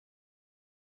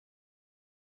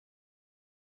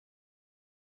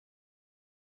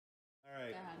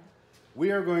right. Go ahead.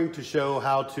 We are going to show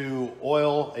how to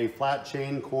oil a flat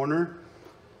chain corner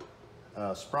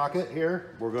sprocket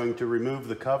here. We're going to remove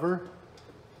the cover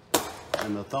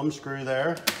and the thumb screw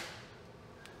there.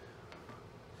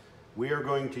 We are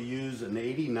going to use an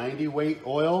 80-90 weight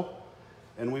oil,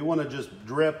 and we want to just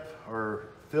drip or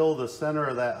fill the center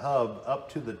of that hub up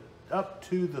to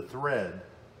the thread.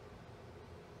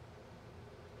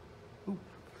 Oop.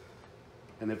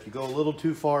 And if you go a little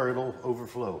too far, it'll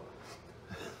overflow.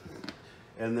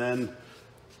 And then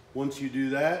once you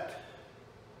do that,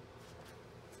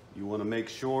 you want to make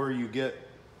sure you get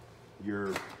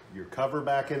your cover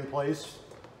back in place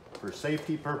for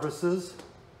safety purposes.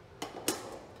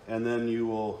 And then you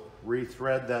will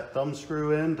re-thread that thumb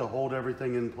screw in to hold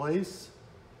everything in place.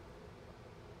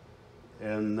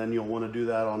 And then you'll want to do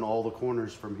that on all the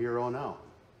corners from here on out.